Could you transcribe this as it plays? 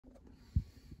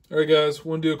All right, guys,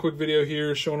 want to do a quick video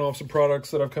here showing off some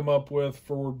products that I've come up with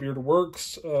for Bearded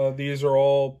Works. These are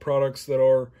all products that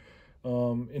are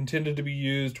intended to be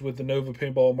used with the Nova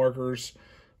paintball markers,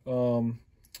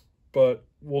 but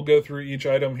we'll go through each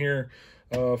item here.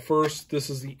 First, this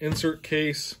is the insert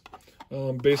case.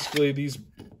 Basically, these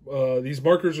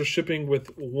markers are shipping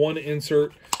with one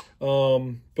insert,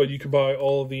 but you can buy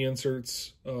all of the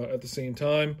inserts at the same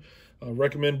time.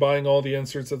 Recommend buying all the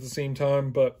inserts at the same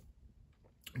time, but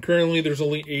currently, there's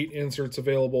only 8 inserts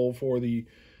available for the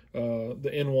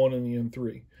N1 and the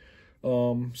N3.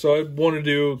 So I want to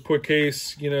do a quick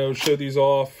case, show these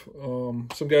off.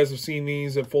 Some guys have seen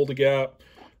these at Fold a Gap.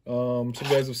 Some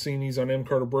guys have seen these on M.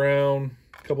 Carter Brown,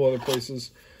 a couple other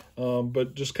places.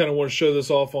 But just kind of want to show this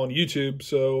off on YouTube,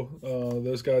 so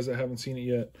those guys that haven't seen it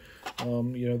yet,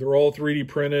 they're all 3D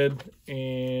printed,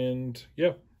 and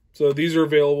yeah, so these are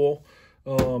available.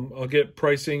 I'll get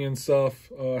pricing and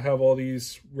stuff, have all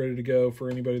these ready to go for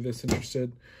anybody that's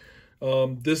interested.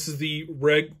 This is the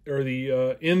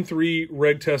N3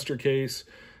 reg tester case.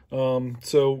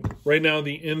 So right now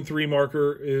the N3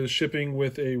 marker is shipping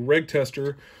with a reg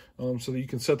tester, so that you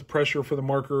can set the pressure for the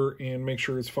marker and make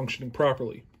sure it's functioning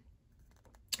properly.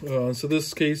 So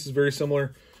this case is very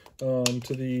similar to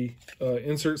the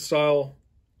insert style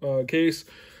case.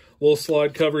 Little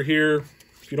slide cover here.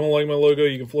 If you don't like my logo,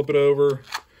 you can flip it over,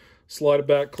 slide it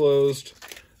back closed.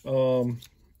 The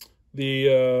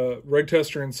reg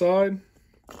tester inside,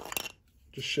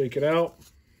 just shake it out.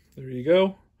 There you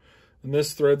go. And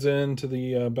this threads into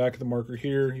the back of the marker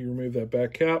here. You remove that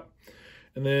back cap.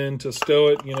 And then to stow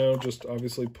it, just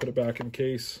obviously put it back in the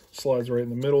case. Slides right in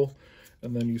the middle.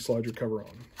 And then you slide your cover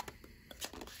on.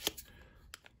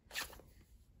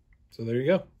 So there you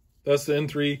go. That's the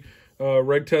N3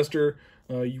 reg tester.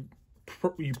 You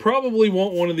probably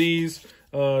want one of these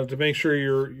to make sure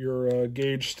your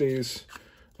gauge stays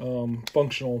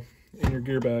functional in your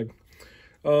gear bag.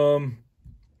 The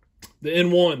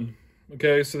N1.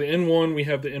 Okay, so the N1, we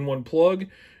have the N1 plug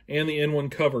and the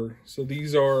N1 cover. So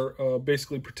these are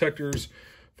basically protectors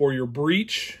for your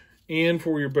breech and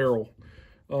for your barrel.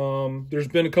 There's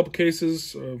been a couple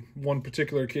cases, one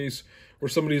particular case, where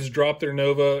somebody's dropped their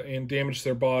Nova and damaged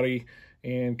their body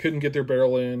and couldn't get their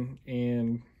barrel in,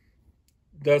 and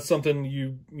that's something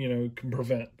you can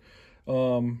prevent.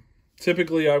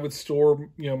 Typically, I would store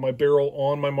my barrel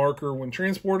on my marker when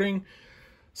transporting.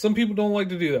 Some people don't like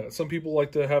to do that. Some people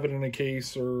like to have it in a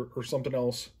case or something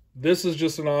else. This is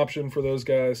just an option for those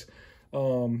guys.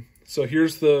 So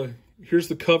here's the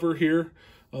cover here.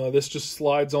 This just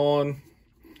slides on.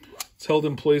 It's held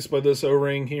in place by this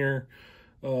O-ring here.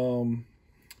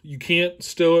 You can't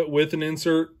stow it with an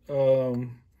insert.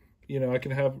 I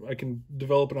can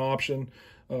develop an option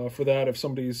for that if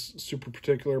somebody's super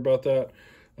particular about that.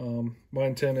 My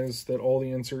intent is that all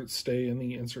the inserts stay in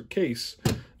the insert case,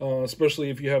 especially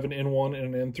if you have an N1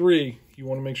 and an N3. You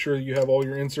want to make sure you have all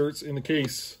your inserts in the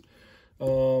case.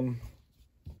 So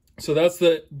that's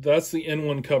the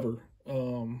N1 cover.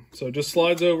 So it just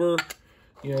slides over,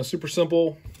 super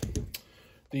simple.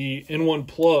 The N1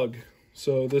 plug.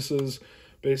 So this is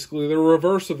basically the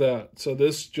reverse of that. So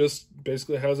this just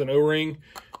basically has an O-ring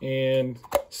and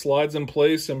slides in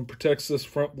place and protects this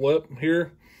front lip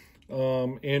here,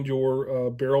 and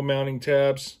your barrel mounting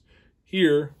tabs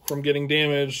here from getting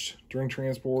damaged during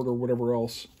transport or whatever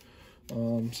else.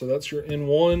 So that's your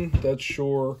N1. That's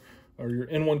your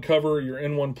N1 cover, your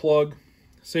N1 plug.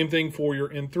 Same thing for your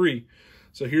N3.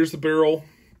 So here's the barrel.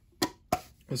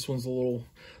 This one's a little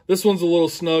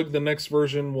snug. The next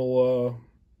version will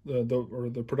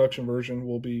the production version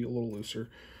will be a little looser.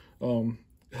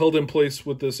 Held in place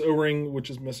with this O-ring, which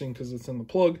is missing because it's in the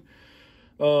plug.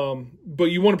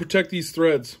 But you want to protect these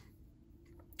threads.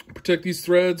 Protect these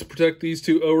threads, protect these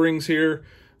 2 O-rings here.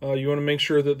 You want to make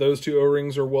sure that those 2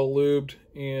 O-rings are well lubed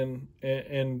and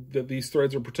that these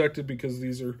threads are protected, because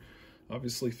these are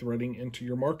obviously threading into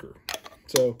your marker.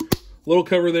 So little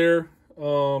cover there,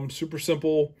 super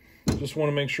simple. Just want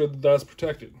to make sure that that's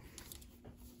protected.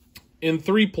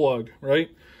 N3 plug, right?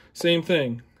 Same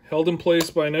thing. Held in place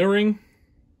by an O-ring.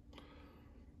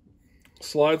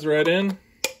 Slides right in.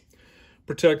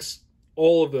 Protects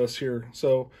all of this here.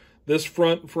 So this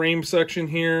front frame section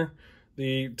here,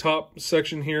 the top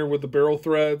section here with the barrel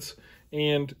threads,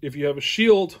 and if you have a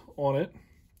shield on it,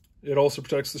 it also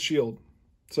protects the shield.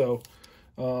 So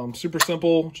super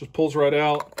simple, just pulls right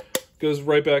out, goes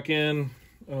right back in.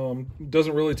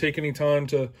 Doesn't really take any time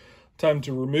to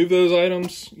remove those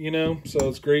items, so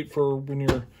it's great for when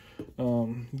you're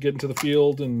getting to the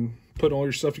field and putting all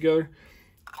your stuff together.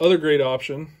 Other great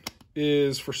option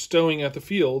is for stowing at the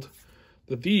field,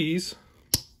 that these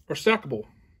are stackable.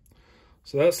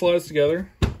 So that slides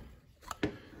together.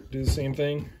 Do the same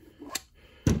thing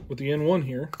with the N1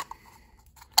 here.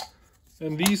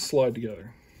 And these slide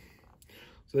together.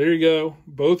 So there you go.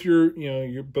 Both your,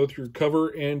 both your cover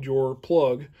and your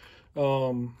plug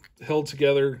held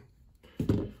together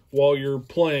while you're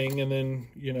playing, and then,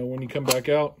 when you come back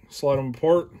out, slide them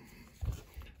apart.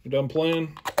 You're done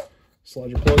playing, slide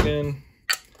your plug in,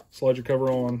 slide your cover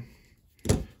on,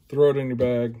 throw it in your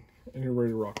bag, and you're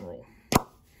ready to rock and roll.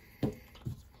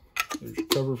 There's your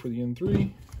cover for the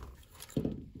N3.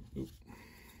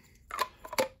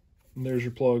 And there's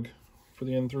your plug for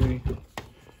the N3.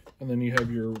 And then you have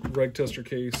your reg tester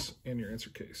case and your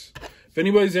insert case. If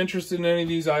anybody's interested in any of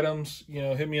these items,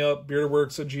 hit me up,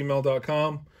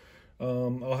 beardedworks@gmail.com.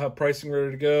 I'll have pricing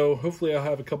ready to go. Hopefully I'll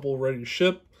have a couple ready to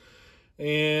ship.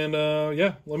 And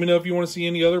yeah, let me know if you want to see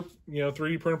any other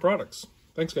 3D printed products.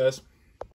 Thanks, guys.